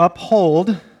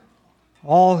uphold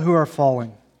all who are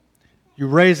falling. You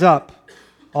raise up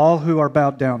all who are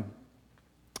bowed down.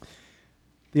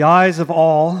 The eyes of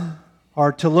all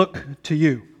are to look to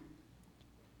you.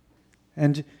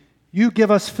 And you give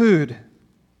us food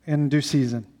in due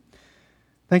season.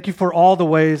 Thank you for all the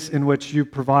ways in which you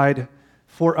provide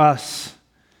for us,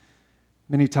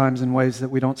 many times in ways that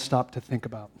we don't stop to think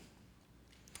about.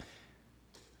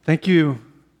 Thank you,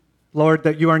 Lord,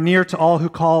 that you are near to all who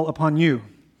call upon you,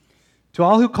 to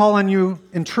all who call on you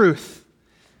in truth.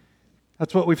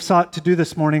 That's what we've sought to do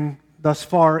this morning thus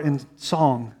far in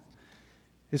song,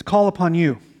 is call upon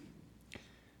you.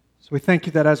 So we thank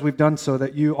you that as we've done so,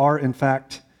 that you are in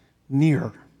fact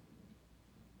near.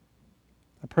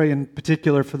 I pray in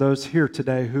particular for those here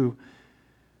today who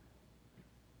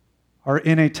are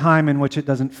in a time in which it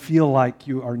doesn't feel like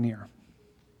you are near.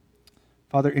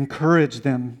 Father, encourage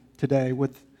them today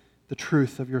with the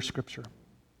truth of your Scripture.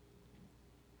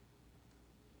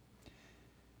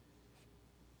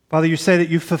 Father, you say that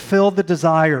you fulfill the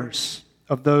desires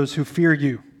of those who fear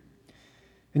you,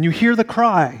 and you hear the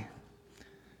cry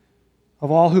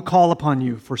of all who call upon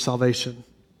you for salvation.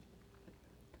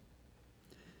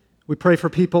 We pray for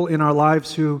people in our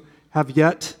lives who have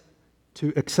yet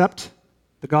to accept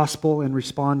the gospel and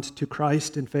respond to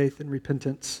Christ in faith and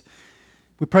repentance.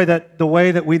 We pray that the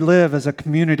way that we live as a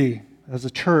community, as a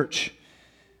church,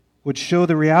 would show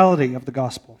the reality of the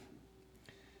gospel.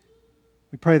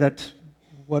 We pray that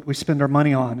what we spend our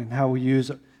money on and how we use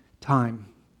time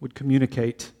would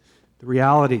communicate the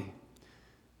reality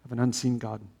of an unseen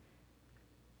God.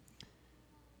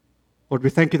 Lord, we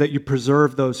thank you that you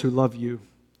preserve those who love you,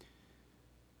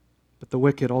 but the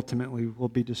wicked ultimately will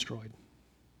be destroyed.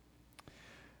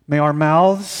 May our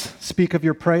mouths speak of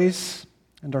your praise,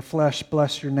 and our flesh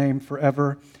bless your name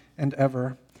forever and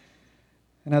ever.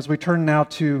 And as we turn now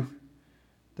to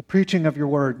the preaching of your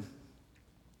word,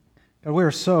 God, we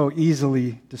are so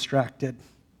easily distracted.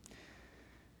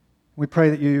 We pray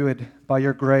that you would, by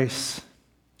your grace,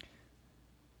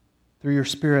 through your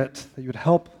Spirit, that you would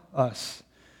help us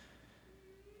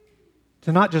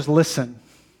to not just listen,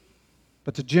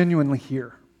 but to genuinely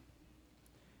hear.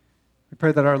 We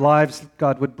pray that our lives,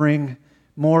 God, would bring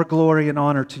more glory and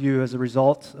honor to you as a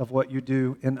result of what you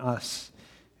do in us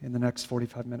in the next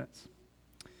 45 minutes.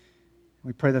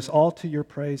 We pray this all to your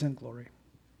praise and glory.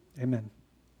 Amen.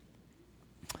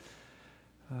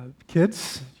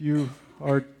 Kids, you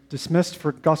are dismissed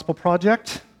for Gospel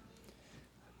Project.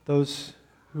 Those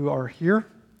who are here,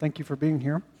 thank you for being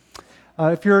here.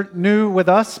 If you're new with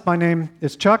us, my name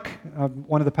is Chuck. I'm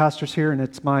one of the pastors here, and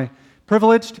it's my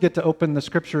privilege to get to open the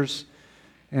Scriptures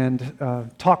and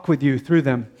talk with you through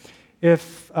them.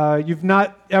 If you've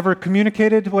not ever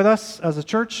communicated with us as a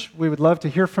church, we would love to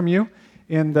hear from you.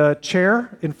 In the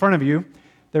chair in front of you,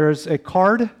 there is a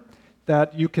card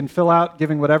that you can fill out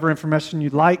giving whatever information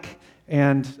you'd like,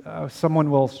 and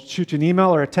someone will shoot you an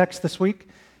email or a text this week,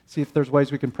 see if there's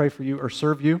ways we can pray for you or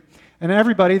serve you. And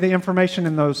everybody, the information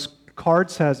in those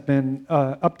cards has been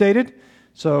updated,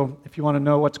 so if you want to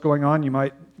know what's going on, you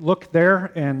might look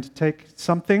there and take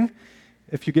something.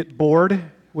 If you get bored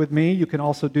with me, you can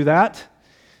also do that.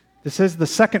 This is the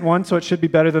second one, so it should be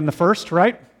better than the first,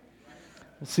 right?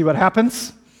 We'll see what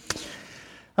happens.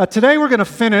 Today we're going to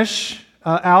finish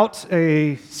out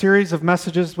a series of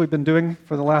messages we've been doing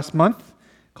for the last month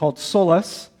called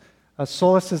Solus.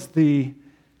 Solus is the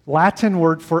Latin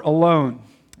word for alone,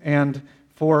 and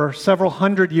for several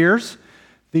hundred years,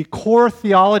 the core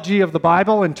theology of the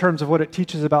Bible in terms of what it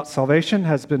teaches about salvation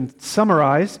has been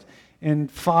summarized in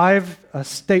 5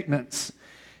 statements.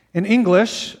 In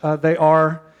English, they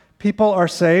are: people are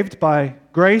saved by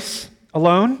grace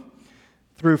alone,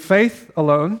 through faith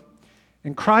alone,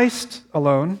 in Christ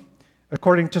alone,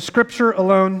 according to Scripture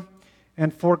alone,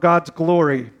 and for God's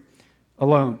glory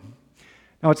alone.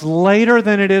 Now, it's later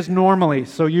than it is normally,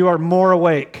 so you are more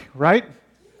awake, right?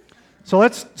 So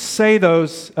let's say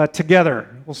those together.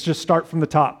 We'll just start from the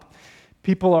top.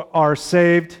 People are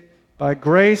saved by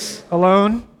grace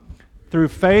alone, through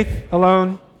faith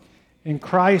alone, in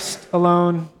Christ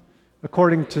alone,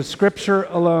 according to Scripture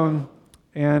alone,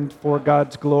 and for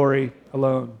God's glory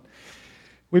alone.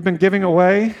 We've been giving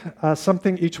away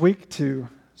something each week to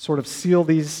sort of seal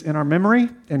these in our memory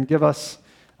and give us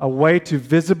a way to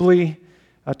visibly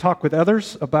talk with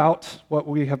others about what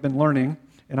we have been learning,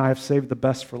 and I have saved the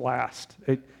best for last.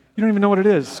 You don't even know what it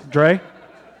is, Dre.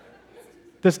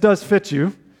 This does fit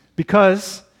you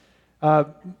because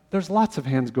there's lots of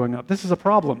hands going up. This is a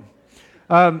problem.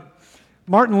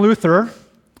 Martin Luther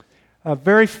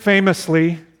very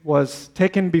famously was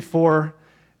taken before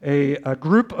a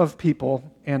group of people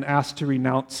and asked to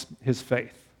renounce his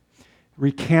faith.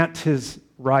 recant his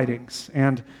writings.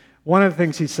 And one of the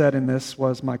things he said in this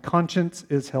was, "My conscience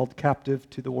is held captive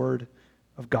to the word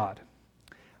of God.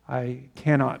 I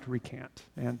cannot recant."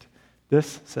 And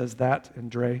this says that, and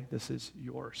Dre, this is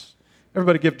yours.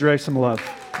 Everybody give Dre some love.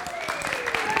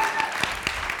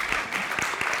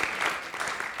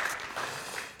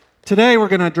 Today we're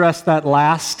going to address that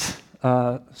last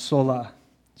sola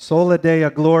Deo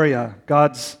Gloria,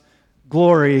 God's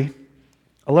glory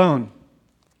alone.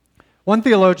 One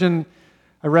theologian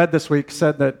I read this week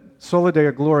said that sola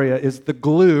Deo Gloria is the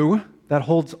glue that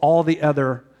holds all the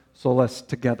other solas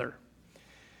together.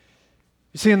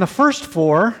 You see, in the first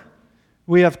four,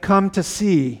 we have come to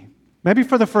see, maybe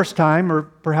for the first time, or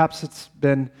perhaps it's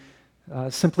been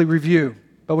simply review,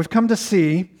 but we've come to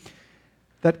see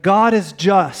that God is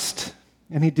just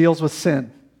and he deals with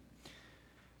sin.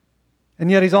 And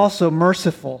yet he's also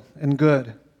merciful and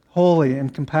good, holy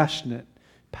and compassionate,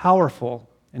 powerful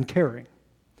and caring.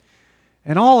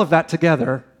 And all of that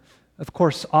together, of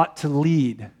course, ought to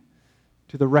lead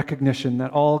to the recognition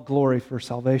that all glory for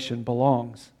salvation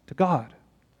belongs to God.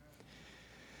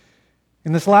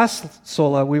 In this last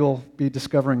sola, we will be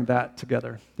discovering that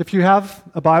together. If you have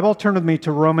a Bible, turn with me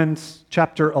to Romans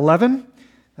chapter 11.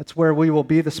 That's where we will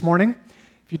be this morning.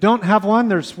 If you don't have one,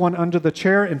 there's one under the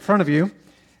chair in front of you,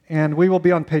 and we will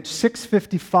be on page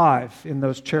 655 in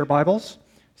those chair Bibles.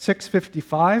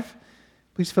 655.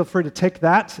 Please feel free to take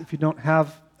that if you don't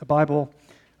have a Bible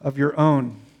of your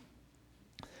own.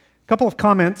 A couple of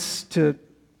comments to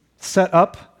set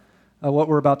up what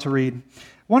we're about to read.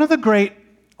 One of the great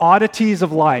oddities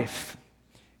of life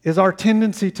is our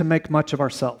tendency to make much of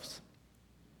ourselves.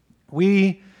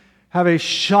 We have a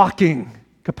shocking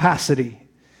capacity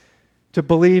to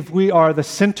believe we are the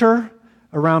center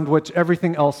around which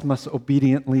everything else must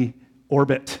obediently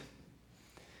orbit.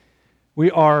 We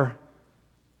are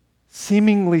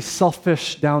seemingly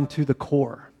selfish down to the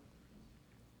core.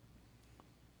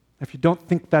 If you don't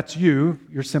think that's you,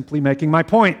 you're simply making my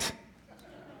point.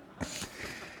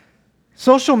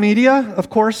 Social media,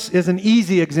 of course, is an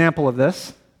easy example of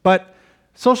this, but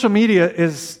social media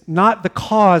is not the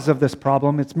cause of this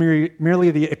problem. It's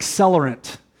merely the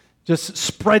accelerant, just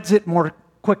spreads it more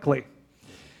quickly.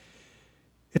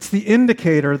 It's the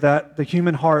indicator that the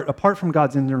human heart, apart from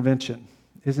God's intervention,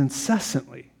 is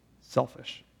incessantly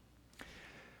selfish.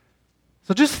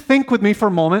 So just think with me for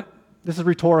a moment. This is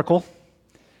rhetorical.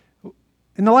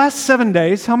 In the last 7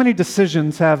 days, how many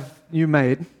decisions have you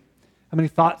made? How many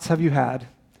thoughts have you had?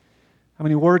 How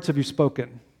many words have you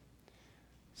spoken?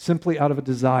 Simply out of a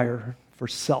desire for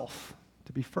self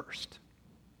to be first.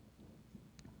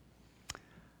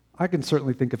 I can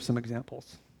certainly think of some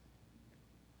examples.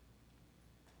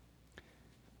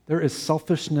 There is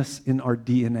selfishness in our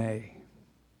DNA.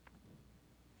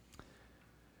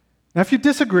 Now, if you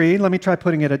disagree, let me try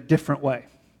putting it a different way.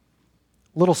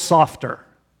 A little softer.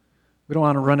 We don't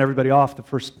want to run everybody off the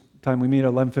first time we meet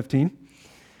at 11:15.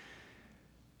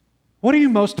 What are you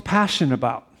most passionate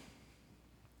about?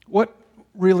 What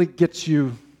really gets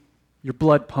you your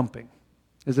blood pumping?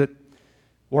 Is it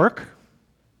work?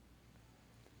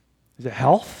 Is it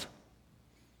health?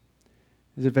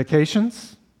 Is it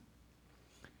vacations?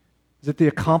 Is it the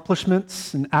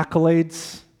accomplishments and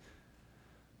accolades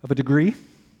of a degree?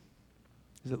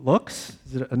 Is it looks?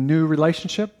 Is it a new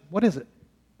relationship? What is it?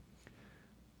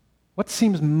 What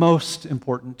seems most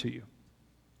important to you?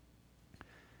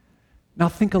 Now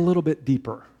think a little bit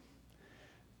deeper.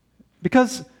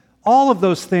 Because all of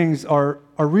those things are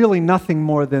really nothing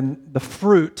more than the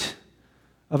fruit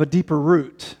of a deeper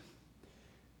root.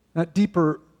 That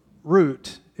deeper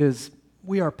root is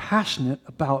we are passionate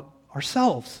about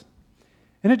ourselves.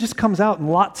 And it just comes out in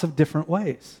lots of different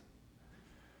ways.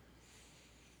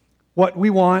 What we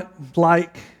want,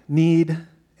 like, need,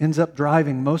 ends up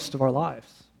driving most of our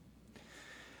lives.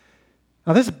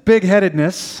 Now, this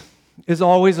big-headedness is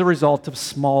always a result of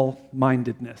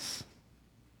small-mindedness.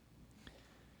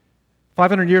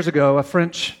 500 years ago, a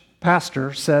French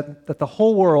pastor said that the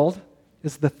whole world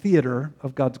is the theater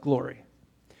of God's glory.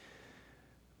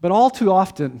 But all too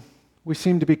often, we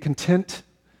seem to be content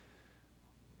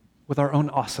with our own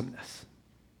awesomeness.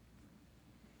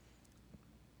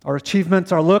 Our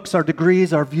achievements, our looks, our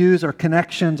degrees, our views, our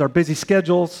connections, our busy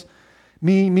schedules.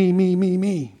 Me, me, me, me,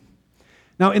 me.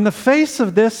 Now, in the face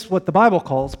of this, what the Bible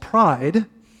calls pride,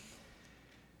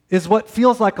 is what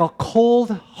feels like a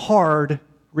cold, hard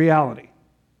reality.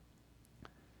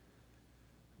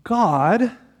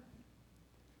 God,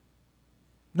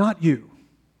 not you.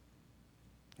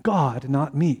 God,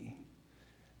 not me,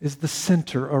 is the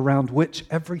center around which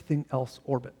everything else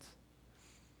orbits.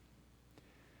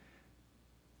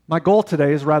 My goal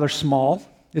today is rather small.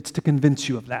 it's to convince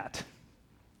you of that.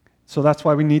 So that's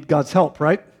why we need God's help,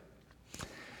 right?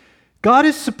 God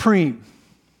is supreme.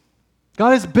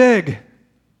 God is big.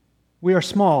 We are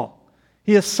small.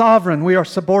 He is sovereign. We are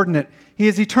subordinate. He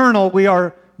is eternal. We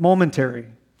are momentary.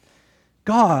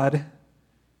 God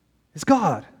is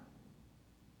God.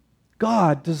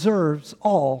 God deserves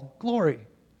all glory.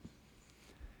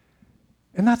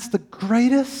 And that's the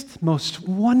greatest, most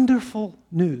wonderful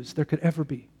news there could ever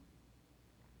be.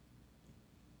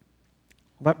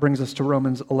 Well, that brings us to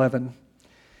Romans 11,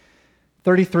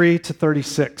 33 to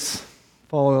 36.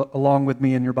 Follow along with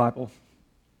me in your Bible.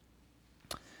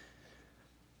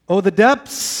 Oh, the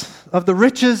depths of the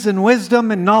riches and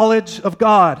wisdom and knowledge of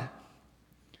God.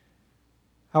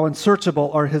 How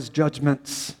unsearchable are his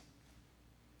judgments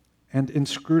and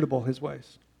inscrutable his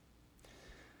ways.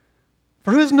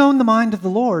 For who has known the mind of the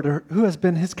Lord, or who has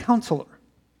been his counselor?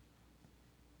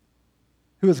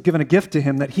 Who has given a gift to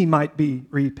him that he might be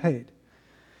repaid?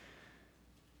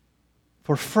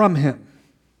 For from him,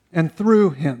 and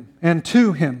through him, and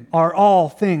to him are all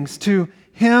things. To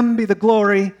him be the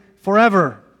glory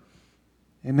forever.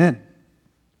 Amen.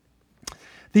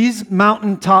 These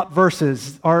mountaintop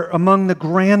verses are among the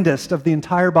grandest of the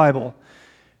entire Bible.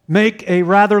 Make a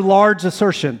rather large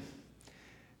assertion.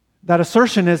 That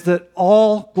assertion is that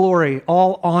all glory,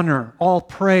 all honor, all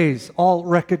praise, all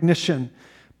recognition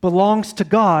belongs to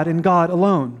God and God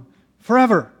alone,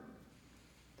 forever.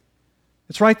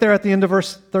 It's right there at the end of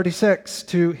verse 36.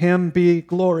 To him be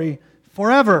glory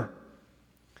forever.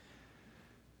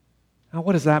 Now,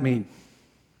 what does that mean?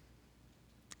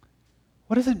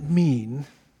 What does it mean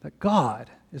that God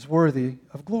is worthy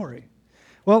of glory?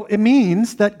 Well, it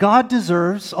means that God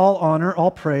deserves all honor, all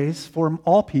praise for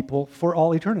all people for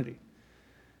all eternity.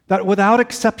 That without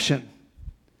exception,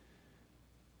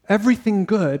 everything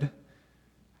good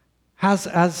has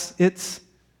as its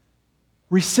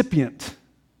recipient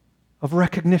of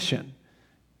recognition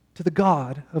to the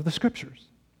God of the Scriptures.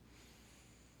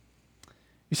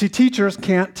 You see, teachers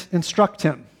can't instruct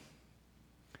him.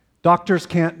 Doctors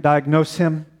can't diagnose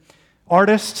him.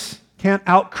 Artists can't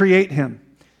outcreate him.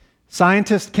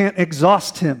 Scientists can't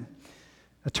exhaust him.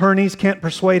 Attorneys can't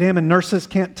persuade him, and nurses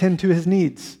can't tend to his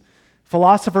needs.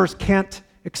 Philosophers can't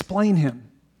explain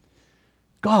him.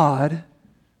 God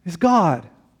is God.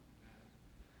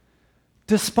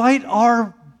 Despite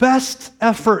our best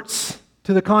efforts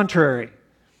to the contrary,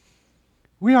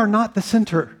 we are not the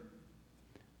center.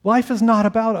 Life is not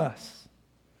about us.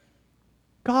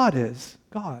 God is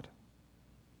God.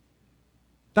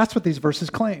 That's what these verses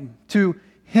claim. To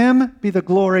him be the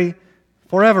glory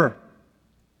forever.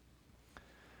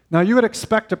 Now, you would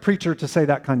expect a preacher to say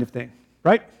that kind of thing,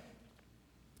 right?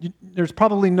 There's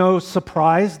probably no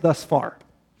surprise thus far.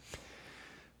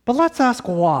 But let's ask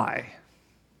why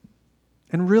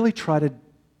and really try to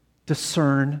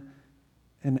discern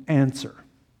and answer.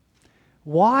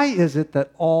 Why is it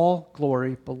that all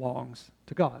glory belongs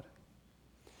to God?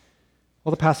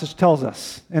 Well, the passage tells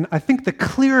us, and I think the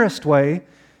clearest way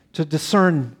to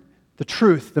discern the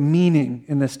truth, the meaning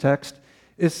in this text,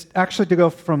 is actually to go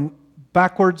from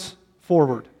backwards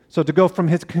forward. So to go from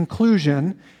his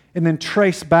conclusion and then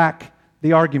trace back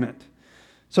the argument.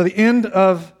 So the end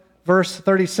of verse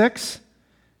 36,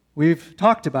 we've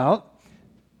talked about,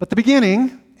 but the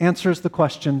beginning answers the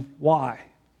question, why?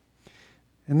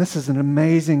 And this is an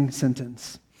amazing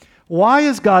sentence. Why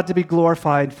is God to be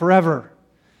glorified forever?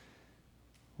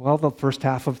 Well, the first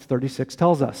half of 36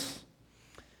 tells us.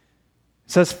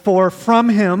 It says, for from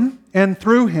him and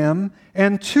through him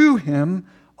and to him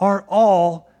are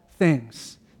all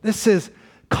things. This is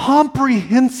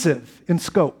comprehensive in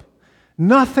scope.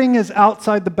 Nothing is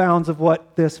outside the bounds of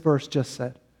what this verse just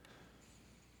said.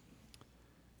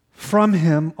 From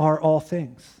him are all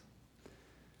things.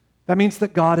 That means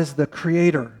that God is the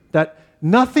creator, that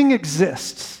nothing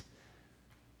exists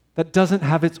that doesn't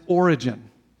have its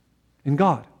origin in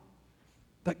God.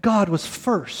 That God was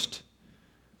first.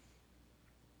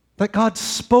 That God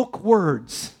spoke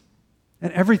words,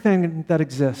 and everything that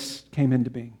exists came into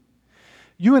being.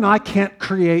 You and I can't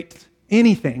create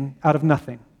anything out of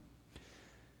nothing.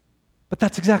 But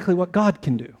that's exactly what God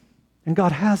can do, and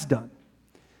God has done.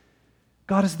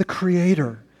 God is the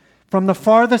creator. From the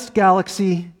farthest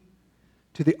galaxy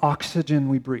to the oxygen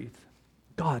we breathe,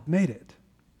 God made it.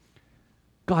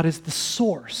 God is the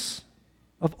source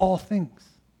of all things.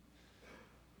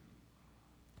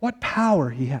 What power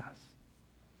he has.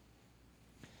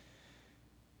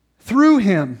 Through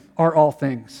him are all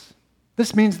things.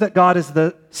 This means that God is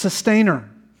the sustainer.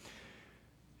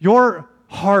 Your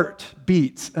heart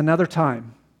beats another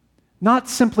time, not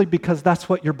simply because that's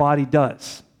what your body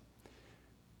does.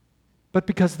 but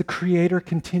because the Creator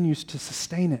continues to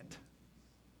sustain it.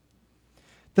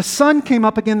 The sun came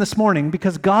up again this morning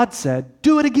because God said,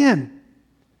 do it again.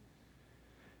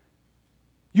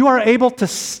 You are able to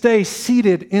stay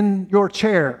seated in your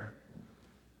chair,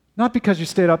 not because you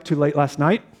stayed up too late last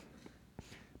night,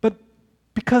 but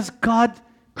because God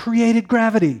created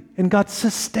gravity and God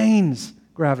sustains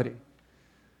gravity.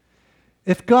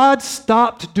 If God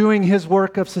stopped doing His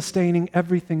work of sustaining,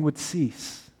 everything would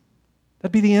cease.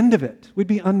 That'd be the end of it. We'd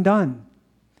be undone.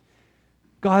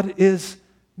 God is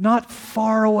not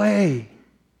far away.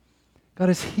 God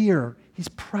is here. He's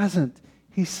present.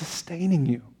 He's sustaining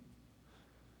you.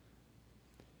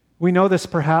 We know this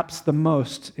perhaps the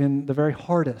most in the very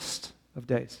hardest of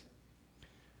days,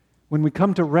 when we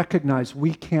come to recognize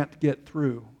we can't get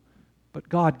through, but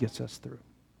God gets us through.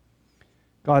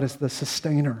 God is the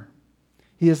sustainer.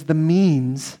 He is the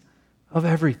means of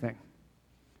everything.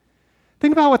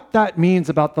 Think about what that means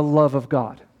about the love of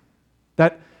God.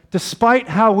 That despite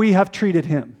how we have treated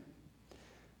Him,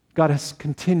 God has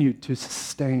continued to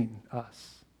sustain us.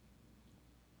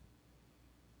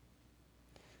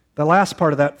 The last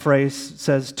part of that phrase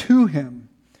says, to Him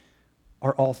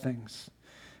are all things.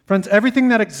 Friends, everything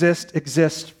that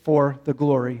exists for the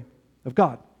glory of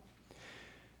God.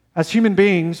 As human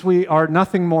beings, we are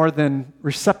nothing more than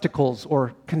receptacles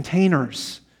or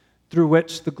containers through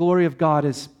which the glory of God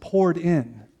is poured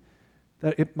in,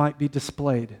 that it might be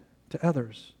displayed to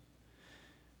others.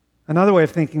 Another way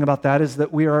of thinking about that is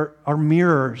that we are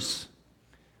mirrors,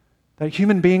 that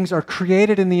human beings are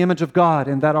created in the image of God,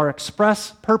 and that our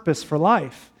express purpose for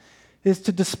life is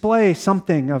to display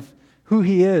something of who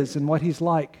He is and what He's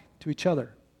like to each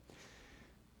other.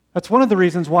 That's one of the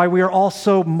reasons why we are all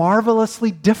so marvelously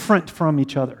different from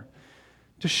each other,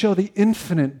 to show the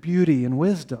infinite beauty and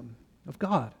wisdom of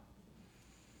God.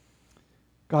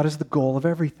 God is the goal of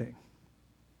everything.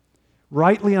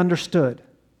 Rightly understood,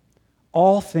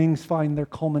 all things find their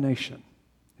culmination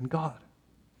in God.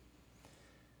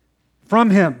 From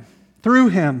Him, through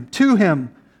Him, to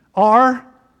Him are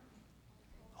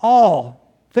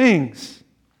all things,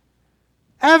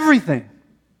 everything.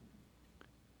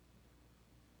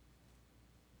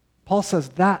 Paul says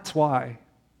that's why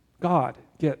God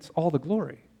gets all the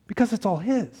glory, because it's all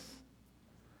His.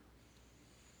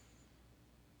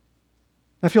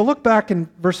 Now, if you'll look back in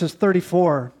verses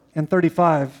 34 and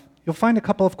 35, you'll find a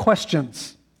couple of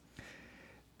questions.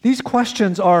 These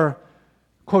questions are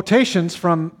quotations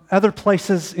from other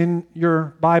places in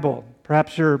your Bible.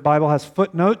 Perhaps your Bible has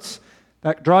footnotes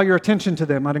that draw your attention to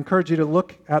them. I'd encourage you to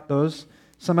look at those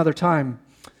some other time.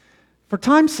 For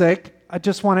time's sake, I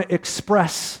just want to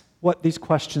express what these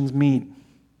questions mean.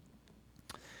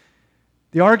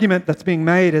 The argument that's being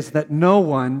made is that no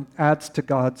one adds to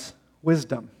God's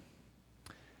wisdom.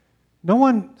 No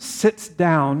one sits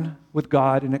down with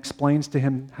God and explains to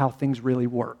Him how things really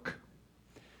work.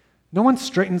 No one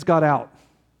straightens God out.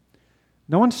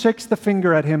 No one shakes the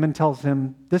finger at Him and tells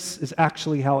Him, this is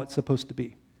actually how it's supposed to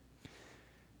be.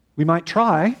 We might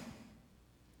try,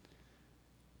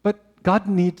 but God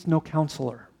needs no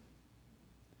counselor.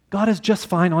 God is just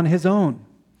fine on His own.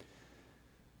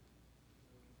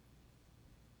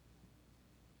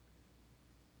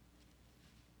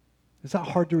 Is that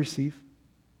hard to receive?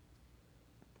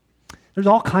 There's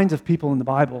all kinds of people in the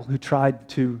Bible who tried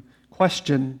to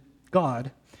question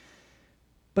God,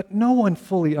 but no one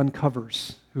fully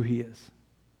uncovers who He is.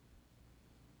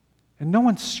 And no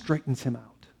one straightens Him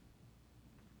out.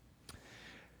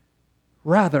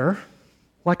 Rather,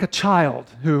 like a child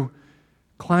who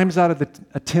climbs out of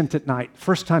a tent at night,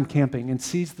 first time camping, and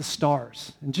sees the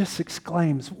stars and just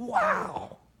exclaims,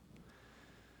 wow,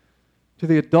 to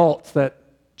the adult that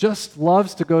just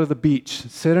loves to go to the beach,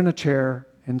 sit in a chair,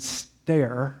 and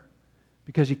stare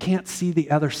because you can't see the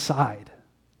other side.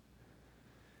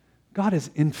 God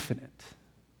is infinite.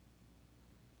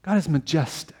 God is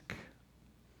majestic.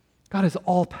 God is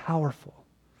all-powerful.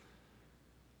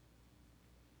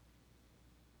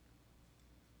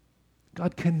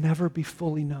 God can never be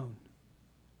fully known.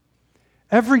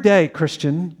 Every day,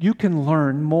 Christian, you can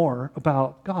learn more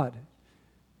about God.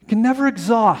 You can never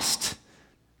exhaust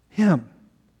Him.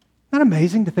 Isn't that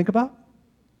amazing to think about?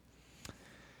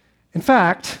 In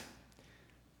fact,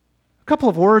 a couple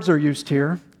of words are used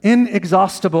here.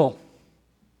 Inexhaustible,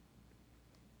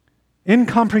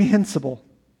 incomprehensible,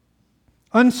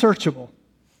 unsearchable,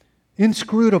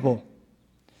 inscrutable.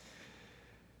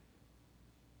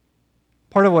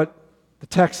 Part of what the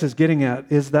text is getting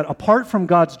at is that apart from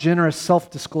God's generous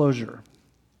self-disclosure,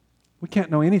 we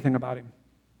can't know anything about Him.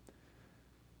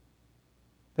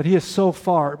 That He is so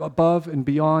far above and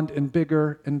beyond and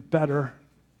bigger and better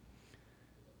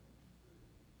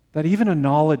that even a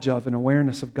knowledge of and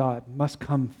awareness of God must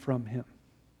come from him.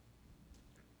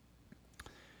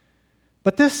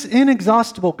 But this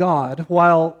inexhaustible God,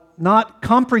 while not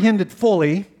comprehended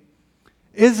fully,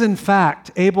 is in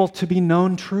fact able to be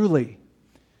known truly.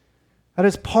 That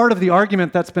is part of the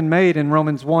argument that's been made in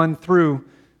Romans 1 through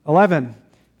 11.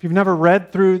 If you've never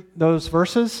read through those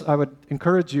verses, I would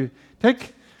encourage you,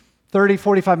 take 30,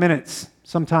 45 minutes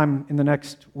sometime in the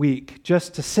next week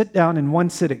just to sit down in one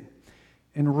sitting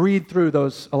and read through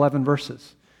those 11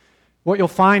 verses. What you'll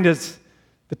find is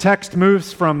the text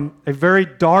moves from a very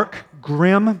dark,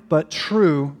 grim, but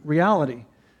true reality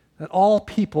that all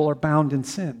people are bound in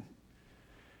sin,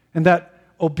 and that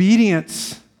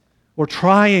obedience or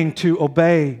trying to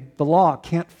obey the law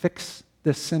can't fix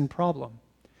this sin problem.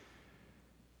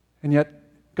 And yet,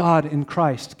 God in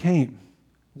Christ came,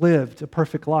 lived a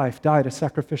perfect life, died a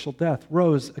sacrificial death,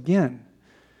 rose again.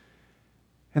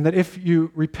 And that if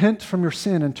you repent from your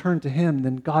sin and turn to him,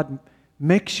 then God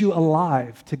makes you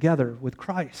alive together with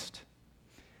Christ.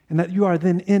 And that you are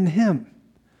then in him.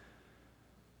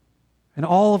 And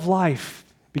all of life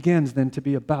begins then to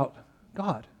be about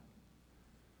God.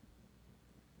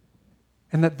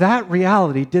 And that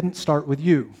reality didn't start with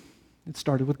you. It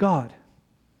started with God.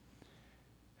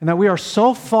 And that we are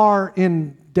so far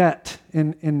in debt,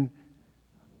 in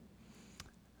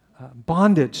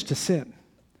bondage to sin,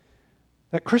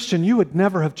 that Christian, you would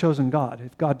never have chosen God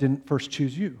if God didn't first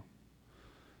choose you.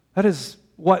 That is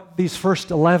what these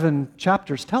first 11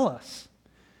 chapters tell us.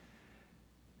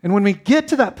 And when we get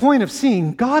to that point of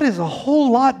seeing God is a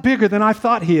whole lot bigger than I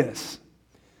thought he is,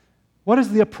 what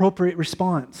is the appropriate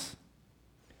response?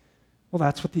 Well,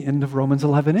 that's what the end of Romans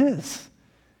 11 is.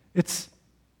 It's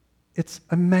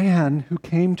a man who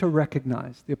came to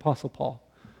recognize, the Apostle Paul,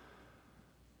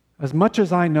 as much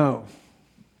as I know,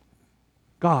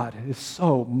 God is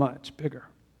so much bigger.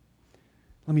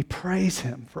 Let me praise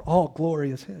him, for all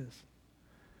glory is his.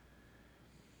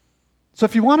 So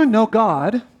if you want to know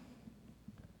God,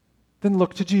 then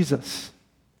look to Jesus.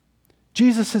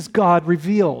 Jesus is God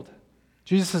revealed.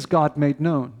 Jesus is God made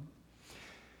known.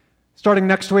 Starting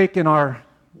next week in our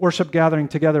worship gathering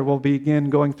together, we'll begin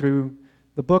going through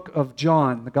the book of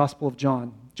John, the Gospel of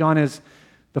John. John is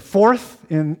the fourth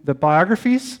in the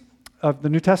biographies of the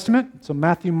New Testament. So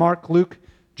Matthew, Mark, Luke,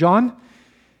 John.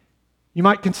 You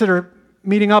might consider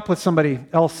meeting up with somebody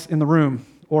else in the room,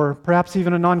 or perhaps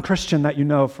even a non-Christian that you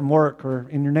know from work or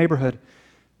in your neighborhood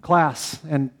class,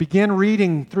 and begin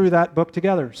reading through that book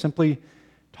together, simply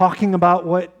talking about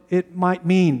what it might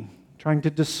mean, trying to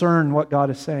discern what God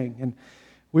is saying. And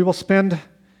we will spend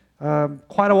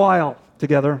quite a while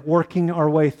together working our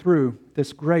way through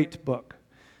this great book,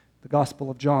 the Gospel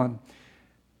of John.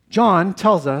 John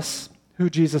tells us who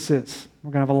Jesus is. We're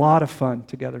going to have a lot of fun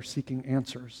together seeking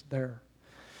answers there.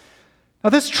 Now,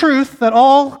 this truth that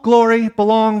all glory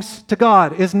belongs to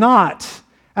God is not,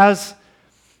 as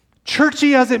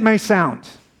churchy as it may sound,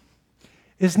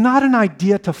 is not an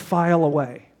idea to file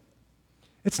away.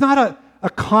 It's not a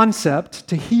concept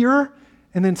to hear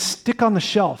and then stick on the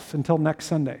shelf until next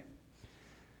Sunday.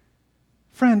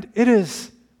 Friend, it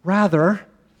is rather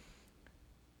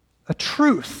a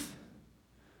truth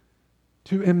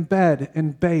to embed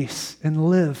and base and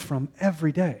live from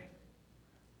every day.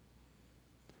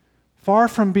 Far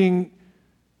from being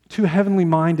too heavenly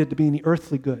minded to be any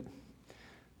earthly good,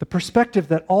 the perspective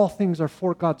that all things are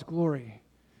for God's glory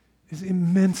is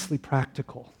immensely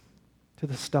practical to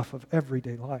the stuff of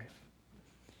everyday life.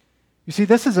 You see,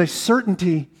 this is a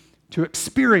certainty to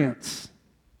experience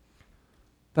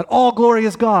that all glory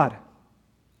is God.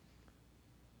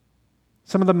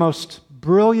 Some of the most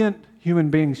brilliant human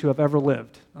beings who have ever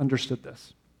lived understood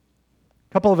this.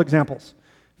 A couple of examples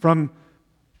from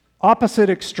opposite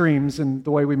extremes in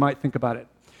the way we might think about it.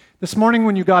 This morning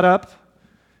when you got up,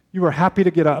 you were happy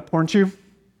to get up, weren't you?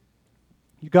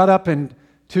 You got up and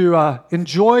to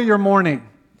enjoy your morning,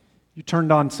 you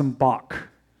turned on some Bach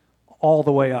all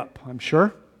the way up, I'm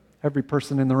sure. Every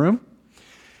person in the room.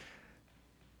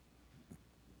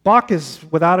 Bach is,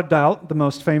 without a doubt, the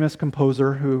most famous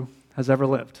composer who has ever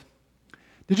lived.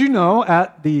 Did you know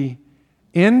at the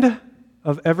end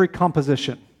of every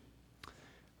composition,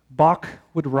 Bach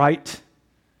would write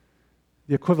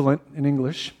the equivalent in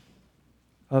English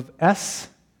of S,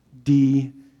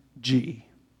 D, G.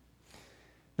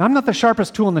 Now, I'm not the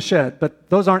sharpest tool in the shed, but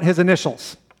those aren't his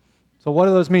initials. So what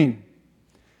do those mean?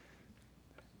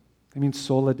 They mean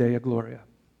Sola Dea Gloria.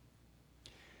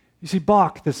 You see,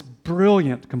 Bach, this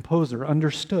brilliant composer,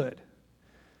 understood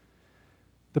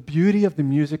the beauty of the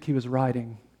music he was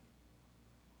writing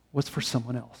was for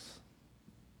someone else.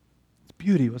 Its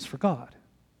beauty was for God.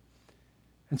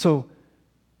 And so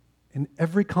in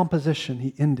every composition,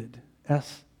 he ended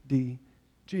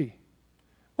S-D-G.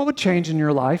 What would change in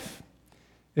your life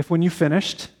if when you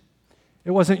finished,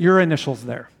 it wasn't your initials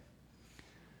there,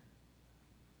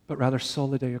 but rather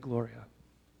Soli Deo Gloria?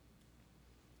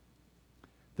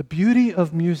 The beauty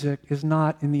of music is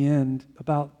not, in the end,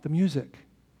 about the music.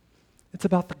 It's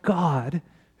about the God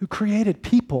who created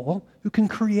people who can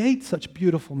create such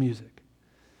beautiful music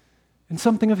and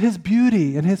something of his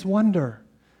beauty and his wonder.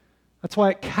 That's why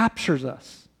it captures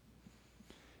us.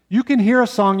 You can hear a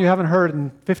song you haven't heard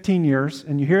in 15 years,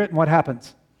 and you hear it, and what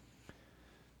happens?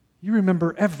 You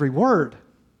remember every word.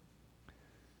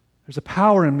 There's a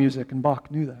power in music, and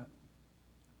Bach knew that.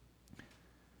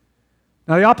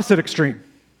 Now, the opposite extreme.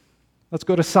 Let's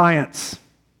go to science.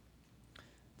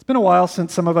 It's been a while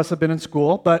since some of us have been in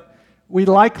school, but we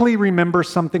likely remember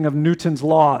something of Newton's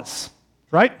laws,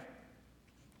 right?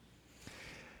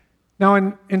 Now,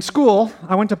 in school,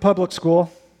 I went to public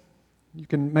school. You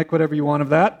can make whatever you want of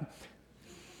that.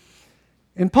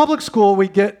 In public school, we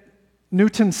get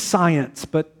Newton's science,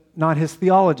 but not his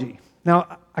theology.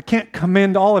 Now, I can't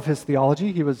commend all of his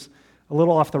theology. He was a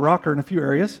little off the rocker in a few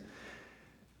areas.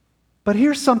 But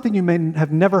here's something you may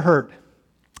have never heard.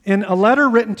 In a letter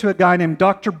written to a guy named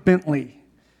Dr. Bentley,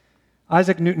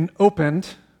 Isaac Newton opened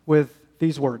with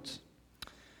these words.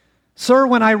 Sir,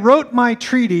 when I wrote my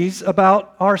treatise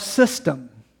about our system,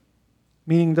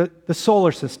 meaning the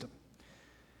solar system,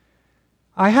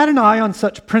 I had an eye on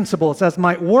such principles as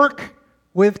might work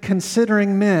with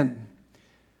considering men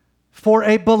for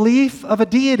a belief of a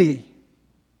deity.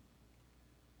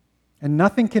 And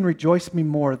nothing can rejoice me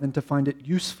more than to find it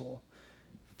useful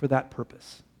for that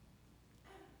purpose.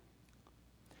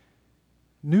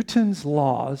 Newton's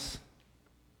laws,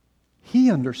 he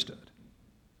understood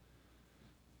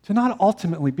to not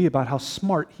ultimately be about how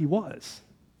smart he was,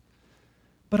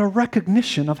 but a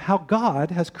recognition of how God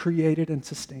has created and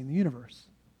sustained the universe.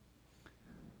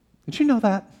 Did you know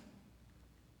that?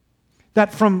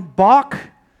 That from Bach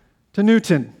to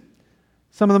Newton,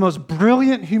 some of the most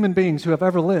brilliant human beings who have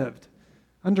ever lived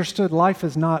understood life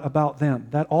is not about them,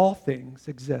 that all things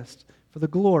exist for the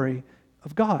glory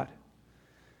of God.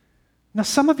 Now,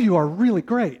 some of you are really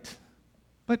great,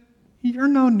 but you're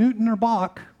no Newton or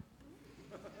Bach.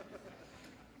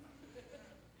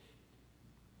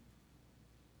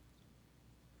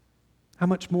 How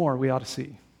much more we ought to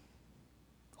see.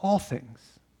 All things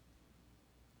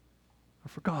are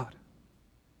for God.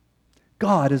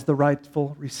 God is the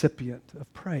rightful recipient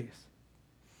of praise.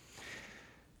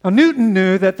 Now, Newton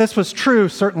knew that this was true,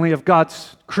 certainly, of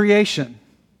God's creation.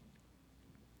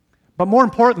 But more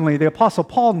importantly, the Apostle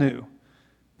Paul knew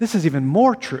this is even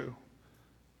more true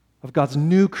of God's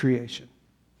new creation.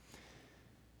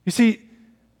 You see,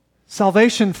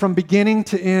 salvation from beginning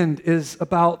to end is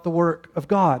about the work of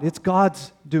God. It's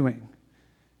God's doing.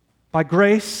 By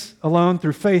grace alone,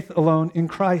 through faith alone, in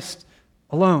Christ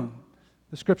alone.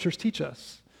 The Scriptures teach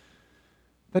us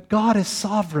that God is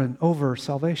sovereign over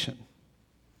salvation.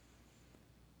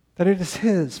 That it is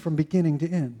His from beginning to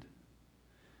end.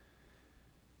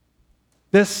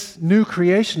 This new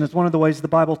creation is one of the ways the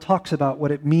Bible talks about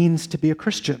what it means to be a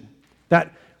Christian.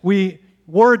 That we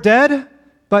were dead,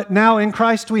 but now in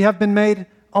Christ we have been made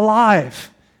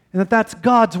alive. And that's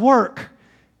God's work.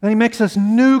 And He makes us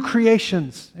new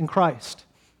creations in Christ.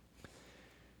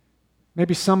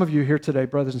 Maybe some of you here today,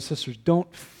 brothers and sisters,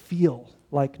 don't feel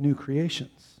like new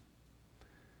creations.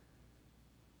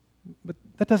 But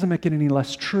that doesn't make it any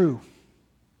less true.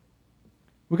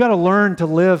 We've got to learn to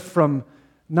live from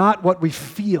not what we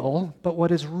feel, but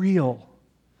what is real.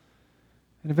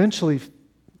 And eventually,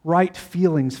 right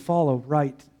feelings follow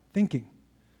right thinking.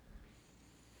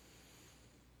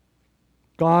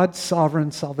 God's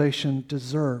sovereign salvation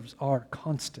deserves our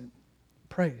constant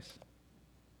praise.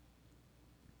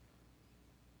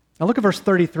 Now look at verse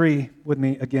 33 with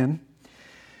me again.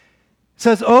 It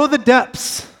says, "Oh, the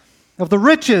depths of the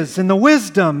riches and the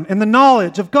wisdom and the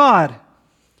knowledge of God!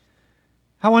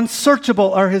 How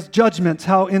unsearchable are His judgments,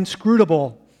 how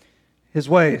inscrutable His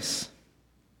ways."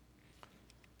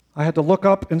 I had to look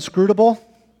up inscrutable.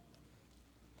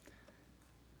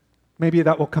 Maybe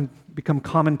that will become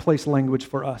commonplace language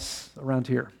for us around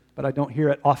here, but I don't hear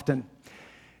it often.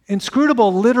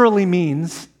 Inscrutable literally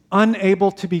means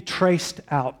unable to be traced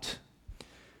out.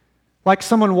 Like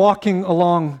someone walking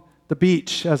along the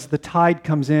beach as the tide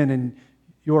comes in and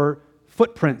your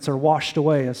footprints are washed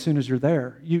away as soon as you're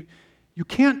there. You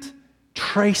can't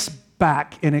trace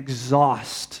back and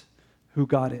exhaust who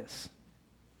God is.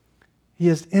 He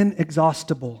is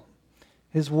inexhaustible.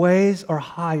 His ways are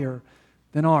higher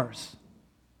than ours.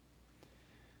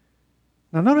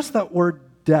 Now notice that word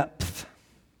depth.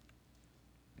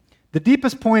 The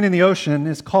deepest point in the ocean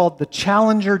is called the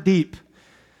Challenger Deep.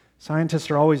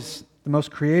 Scientists are always the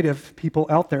most creative people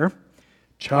out there.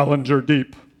 Challenger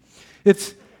Deep.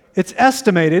 It's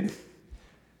estimated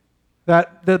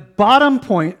that the bottom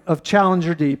point of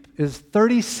Challenger Deep is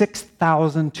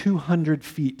 36,200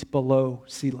 feet below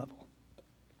sea level.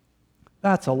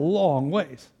 That's a long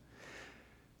ways.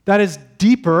 That is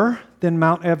deeper than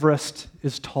Mount Everest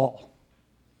is tall.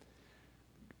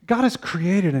 God has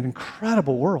created an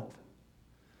incredible world.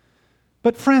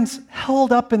 But friends,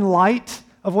 held up in light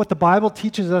of what the Bible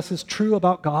teaches us is true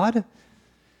about God,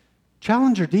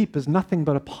 Challenger Deep is nothing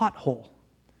but a pothole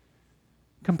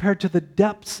compared to the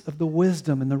depths of the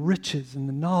wisdom and the riches and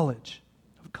the knowledge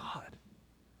of God.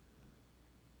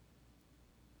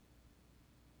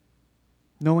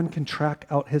 No one can track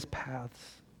out his paths.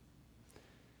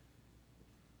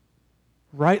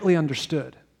 Rightly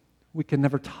understood, we can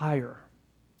never tire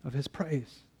of his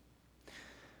praise.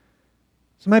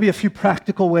 So maybe a few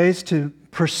practical ways to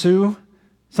pursue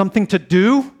something to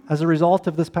do as a result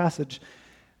of this passage.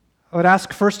 I would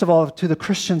ask, first of all, to the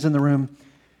Christians in the room,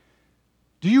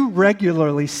 do you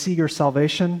regularly see your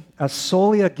salvation as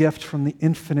solely a gift from the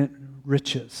infinite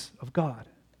riches of God?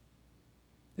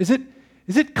 Is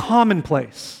it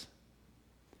commonplace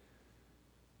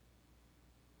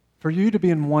for you to be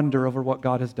in wonder over what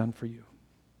God has done for you?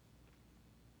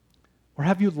 Or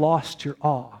have you lost your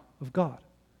awe of God?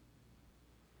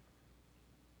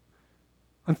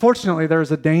 Unfortunately, there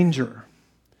is a danger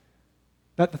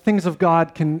that the things of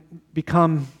God can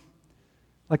become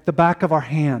like the back of our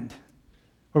hand,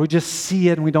 where we just see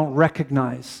it and we don't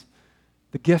recognize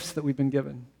the gifts that we've been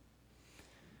given.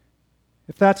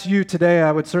 If that's you today,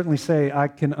 I would certainly say I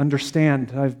can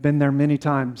understand. I've been there many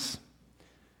times.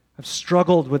 I've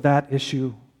struggled with that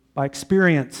issue by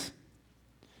experience.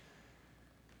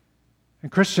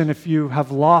 And Christian, if you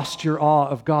have lost your awe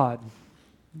of God,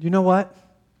 you know what?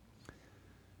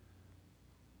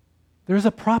 There's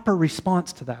a proper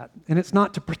response to that, and it's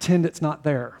not to pretend it's not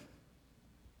there.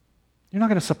 You're not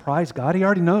going to surprise God. He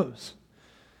already knows.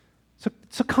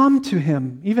 So come to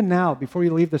him, even now, before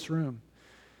you leave this room,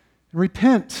 and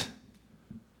repent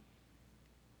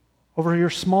over your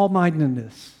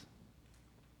small-mindedness.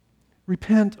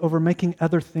 Repent over making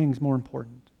other things more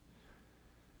important.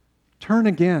 Turn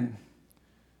again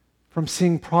from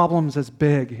seeing problems as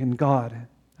big and God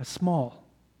as small.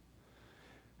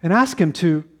 And ask him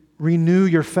to renew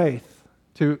your faith,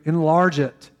 to enlarge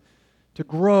it, to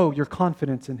grow your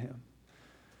confidence in him.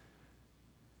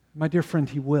 My dear friend,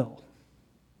 he will.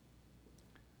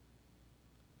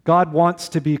 God wants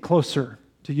to be closer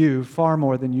to you far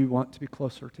more than you want to be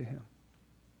closer to him.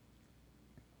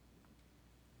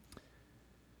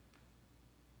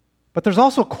 But there's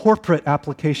also corporate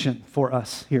application for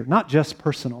us here, not just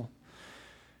personal.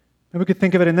 And we could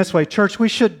think of it in this way. Church, we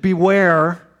should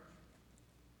beware,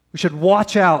 we should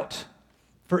watch out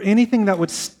for anything that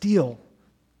would steal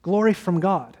glory from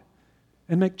God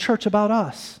and make church about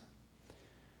us.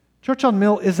 Church on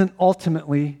Mill isn't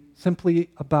ultimately simply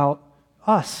about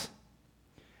us.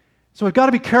 So we've got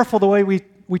to be careful the way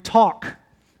we talk,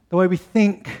 the way we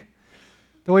think,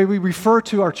 the way we refer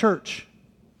to our church.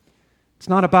 It's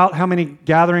not about how many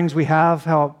gatherings we have,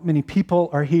 how many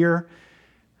people are here,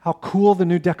 how cool the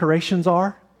new decorations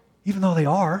are, even though they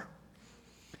are.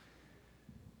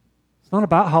 It's not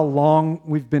about how long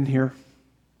we've been here,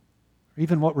 or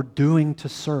even what we're doing to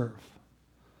serve.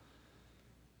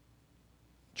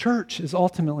 Church is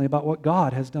ultimately about what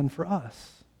God has done for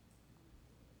us.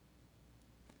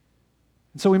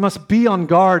 And so we must be on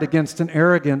guard against an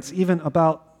arrogance even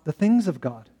about the things of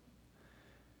God.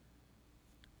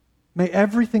 May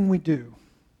everything we do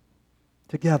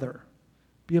together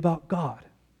be about God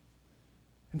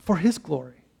and for his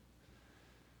glory.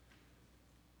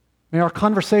 May our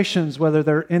conversations, whether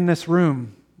they're in this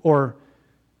room or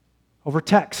over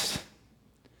text,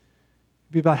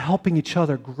 be about helping each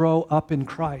other grow up in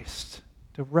Christ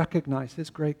to recognize his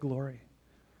great glory.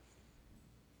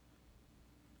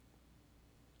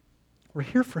 We're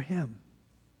here for him.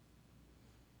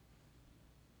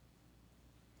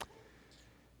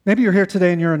 Maybe you're here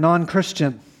today and you're a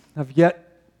non-Christian, have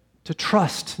yet to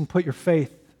trust and put your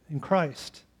faith in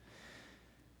Christ.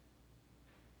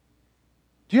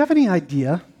 Do you have any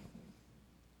idea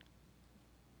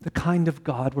the kind of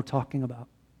God we're talking about?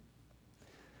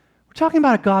 We're talking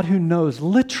about a God who knows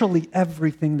literally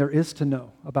everything there is to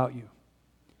know about you,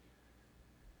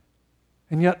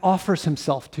 and yet offers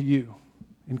himself to you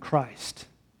in Christ.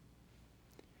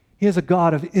 He is a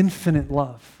God of infinite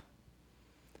love.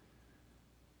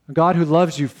 A God who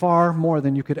loves you far more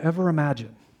than you could ever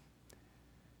imagine.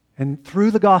 And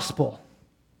through the gospel,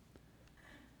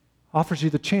 offers you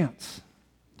the chance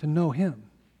to know Him.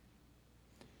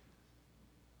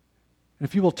 And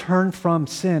if you will turn from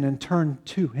sin and turn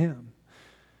to Him,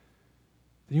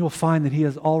 then you will find that He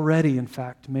has already, in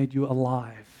fact, made you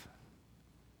alive.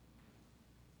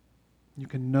 You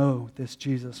can know this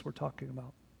Jesus we're talking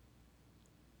about.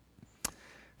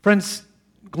 Friends,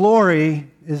 glory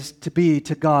is to be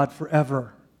to God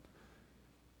forever.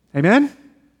 Amen?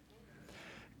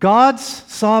 God's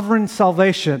sovereign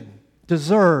salvation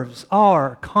deserves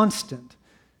our constant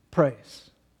praise.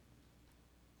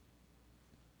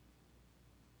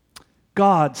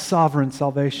 God's sovereign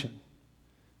salvation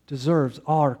deserves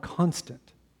our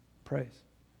constant praise.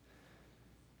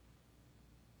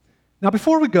 Now,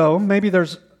 before we go, maybe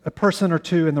there's a person or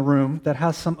two in the room that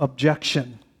has some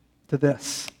objection to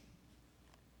this,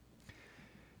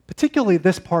 particularly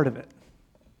this part of it.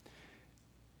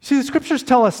 See, the Scriptures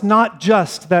tell us not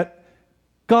just that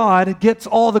God gets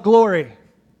all the glory,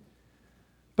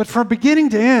 but from beginning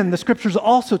to end, the Scriptures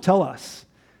also tell us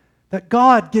that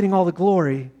God getting all the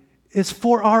glory is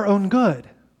for our own good.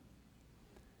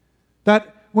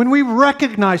 That when we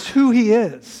recognize who He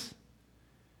is,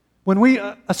 when we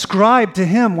ascribe to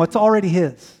Him what's already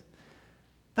His,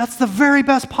 that's the very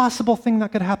best possible thing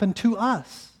that could happen to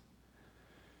us.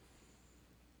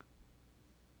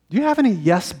 Do you have any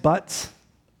yes buts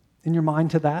in your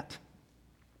mind to that?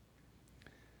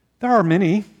 There are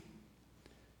many.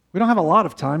 We don't have a lot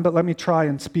of time, but let me try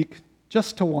and speak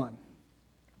just to one.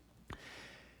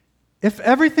 If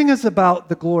everything is about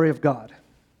the glory of God,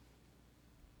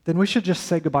 then we should just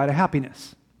say goodbye to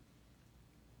happiness.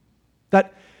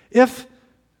 That if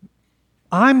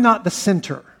I'm not the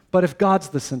center, but if God's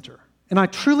the center, and I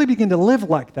truly begin to live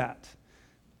like that,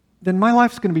 then my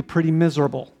life's going to be pretty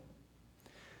miserable.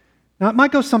 Now, it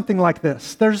might go something like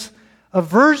this. There's a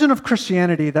version of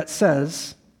Christianity that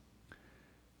says,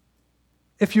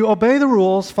 if you obey the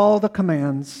rules, follow the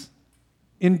commands,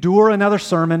 endure another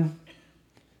sermon,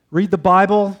 read the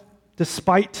Bible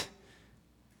despite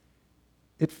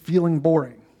it feeling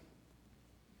boring,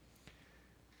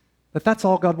 that's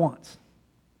all God wants.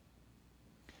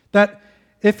 That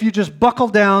if you just buckle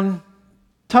down,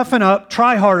 toughen up,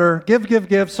 try harder,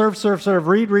 give, serve,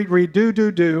 read,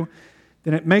 do,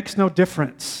 then it makes no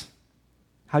difference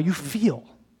how you feel.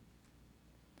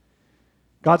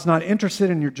 God's not interested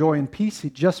in your joy and peace. He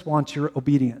just wants your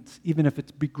obedience, even if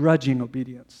it's begrudging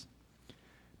obedience.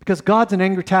 Because God's an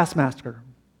angry taskmaster.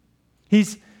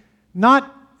 He's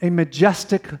not a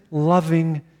majestic,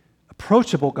 loving,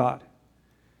 approachable God.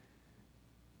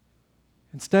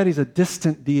 Instead, He's a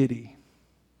distant deity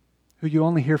who you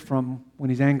only hear from when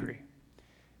He's angry.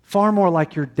 Far more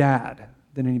like your dad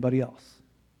than anybody else.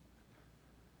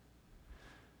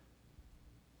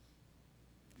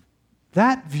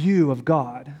 That view of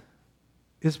God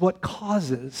is what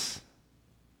causes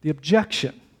the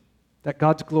objection that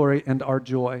God's glory and our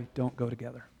joy don't go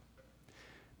together.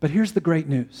 But here's the great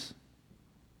news.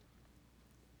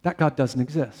 That God doesn't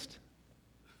exist.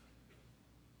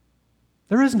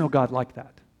 There is no God like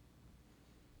that.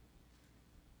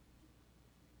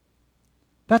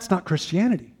 That's not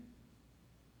Christianity.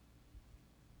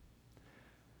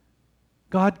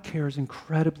 God cares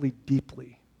incredibly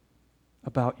deeply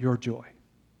about your joy.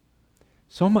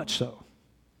 So much so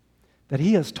that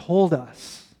He has told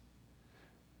us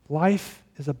life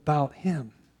is about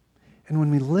Him. And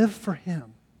when we live for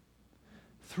Him,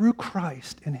 through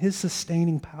Christ and His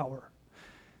sustaining power,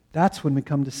 that's when we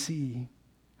come to see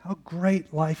how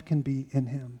great life can be in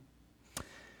Him.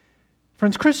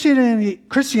 Friends,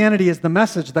 Christianity is the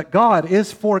message that God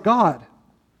is for God.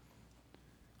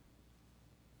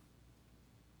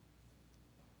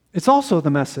 It's also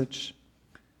the message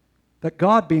that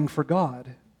God being for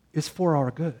God is for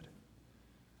our good.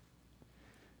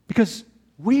 Because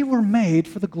we were made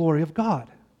for the glory of God.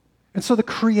 And so the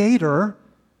Creator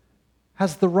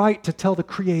has the right to tell the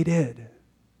created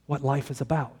what life is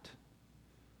about.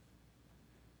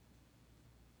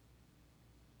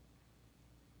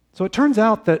 So it turns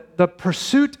out that the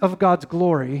pursuit of God's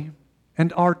glory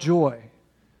and our joy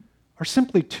are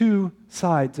simply two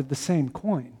sides of the same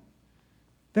coin.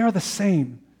 They are the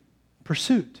same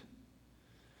pursuit.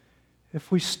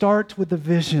 If we start with the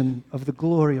vision of the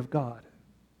glory of God,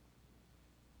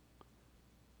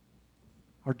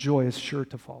 our joy is sure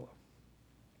to follow.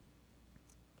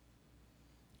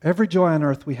 Every joy on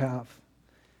earth we have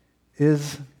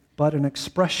is but an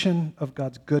expression of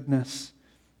God's goodness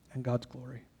and God's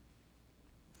glory.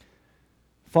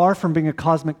 Far from being a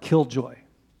cosmic killjoy,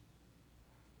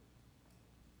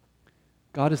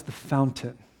 God is the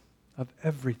fountain of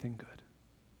everything good.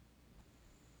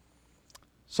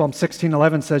 Psalm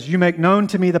 16:11 says, "You make known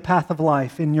to me the path of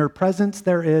life. In your presence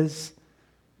there is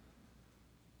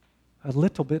a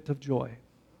little bit of joy."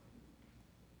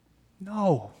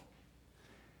 No.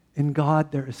 In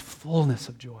God there is fullness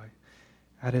of joy.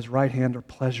 At his right hand are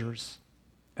pleasures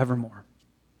evermore.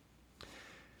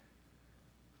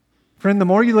 Friend, the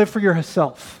more you live for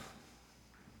yourself,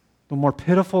 the more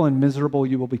pitiful and miserable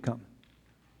you will become.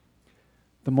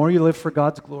 The more you live for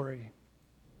God's glory,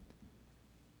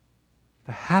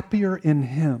 the happier in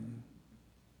him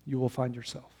you will find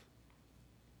yourself.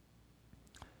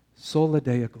 Sola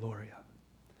Deo Gloria.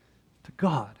 To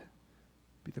God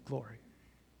be the glory.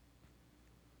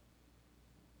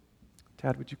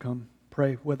 Tad, would you come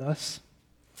pray with us?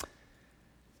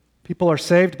 People are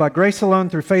saved by grace alone,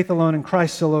 through faith alone, in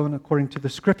Christ alone, according to the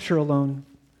Scripture alone,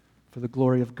 for the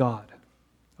glory of God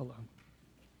alone.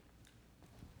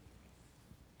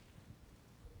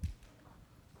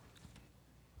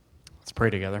 Let's pray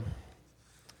together.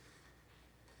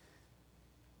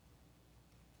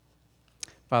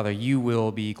 Father, you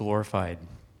will be glorified.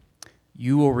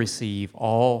 You will receive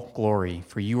all glory,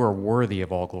 for you are worthy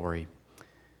of all glory.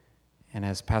 And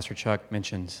as Pastor Chuck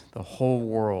mentioned, the whole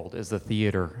world is the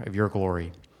theater of your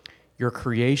glory. Your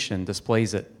creation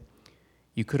displays it.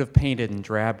 You could have painted in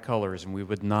drab colors, and we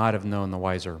would not have known the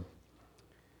wiser.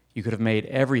 You could have made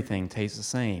everything taste the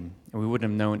same, and we wouldn't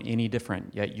have known any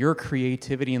different. Yet your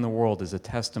creativity in the world is a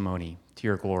testimony to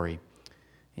your glory,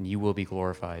 and you will be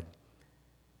glorified.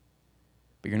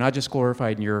 But you're not just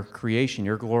glorified in your creation,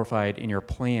 you're glorified in your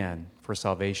plan for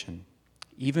salvation.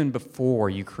 Even before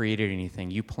you created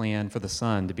anything, you planned for the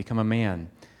Son to become a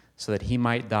man so that he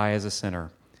might die as a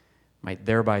sinner, might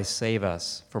thereby save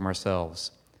us from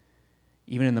ourselves.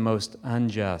 Even in the most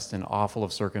unjust and awful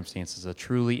of circumstances, a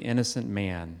truly innocent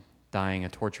man dying a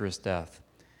torturous death,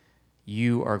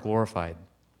 you are glorified.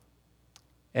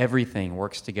 Everything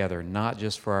works together, not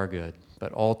just for our good,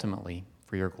 but ultimately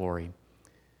for your glory,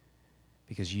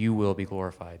 because you will be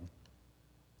glorified.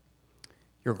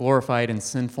 You're glorified in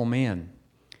sinful man.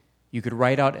 You could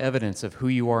write out evidence of who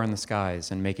you are in the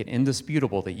skies and make it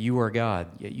indisputable that you are God,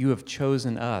 yet you have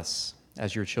chosen us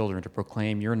as your children to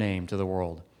proclaim your name to the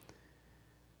world.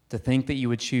 To think that you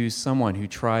would choose someone who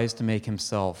tries to make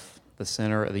himself the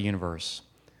center of the universe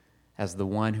as the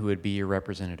one who would be your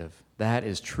representative, that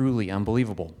is truly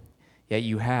unbelievable. Yet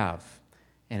you have,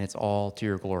 and it's all to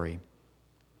your glory.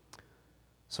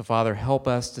 So, Father, help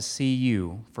us to see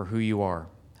you for who you are.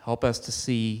 Help us to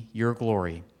see your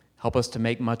glory. Help us to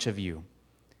make much of you.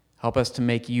 Help us to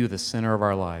make you the center of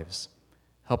our lives.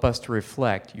 Help us to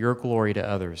reflect your glory to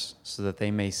others so that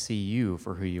they may see you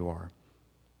for who you are.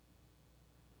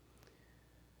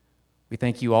 We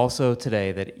thank you also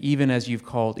today that even as you've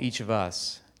called each of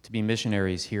us to be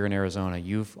missionaries here in Arizona,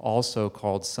 you've also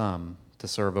called some to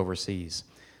serve overseas.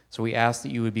 So we ask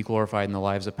that you would be glorified in the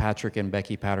lives of Patrick and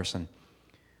Becky Patterson.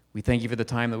 We thank you for the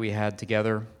time that we had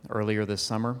together earlier this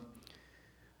summer.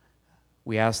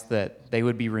 We ask that they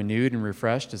would be renewed and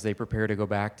refreshed as they prepare to go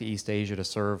back to East Asia to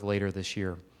serve later this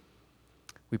year.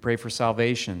 We pray for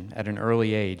salvation at an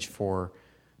early age for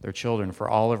their children, for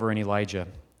Oliver and Elijah,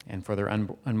 and for their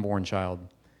unborn child.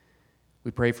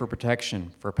 We pray for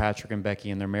protection for Patrick and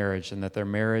Becky in their marriage, and that their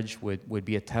marriage would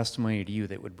be a testimony to you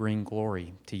that would bring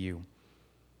glory to you.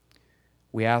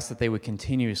 We ask that they would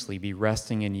continuously be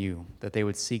resting in you, that they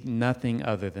would seek nothing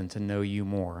other than to know you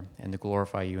more and to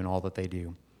glorify you in all that they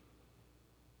do.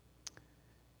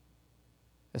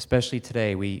 Especially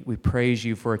today, we praise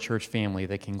you for a church family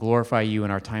that can glorify you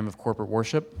in our time of corporate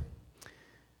worship,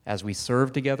 as we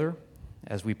serve together,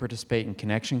 as we participate in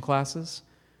connection classes,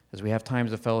 as we have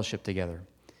times of fellowship together.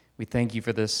 We thank you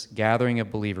for this gathering of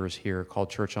believers here called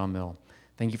Church on Mill.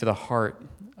 Thank you for the heart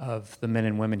of the men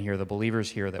and women here, the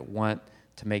believers here that want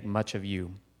to make much of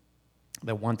you,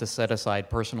 that want to set aside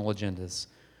personal agendas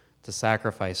to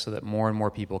sacrifice so that more and more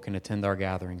people can attend our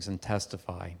gatherings and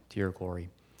testify to your glory.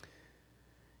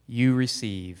 You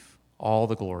receive all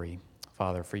the glory,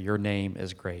 Father, for your name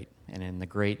is great. And in the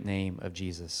great name of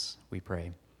Jesus, we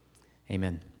pray.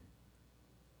 Amen.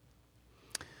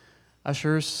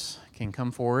 Ushers can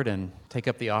come forward and take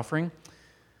up the offering.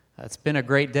 It's been a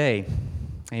great day.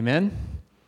 Amen.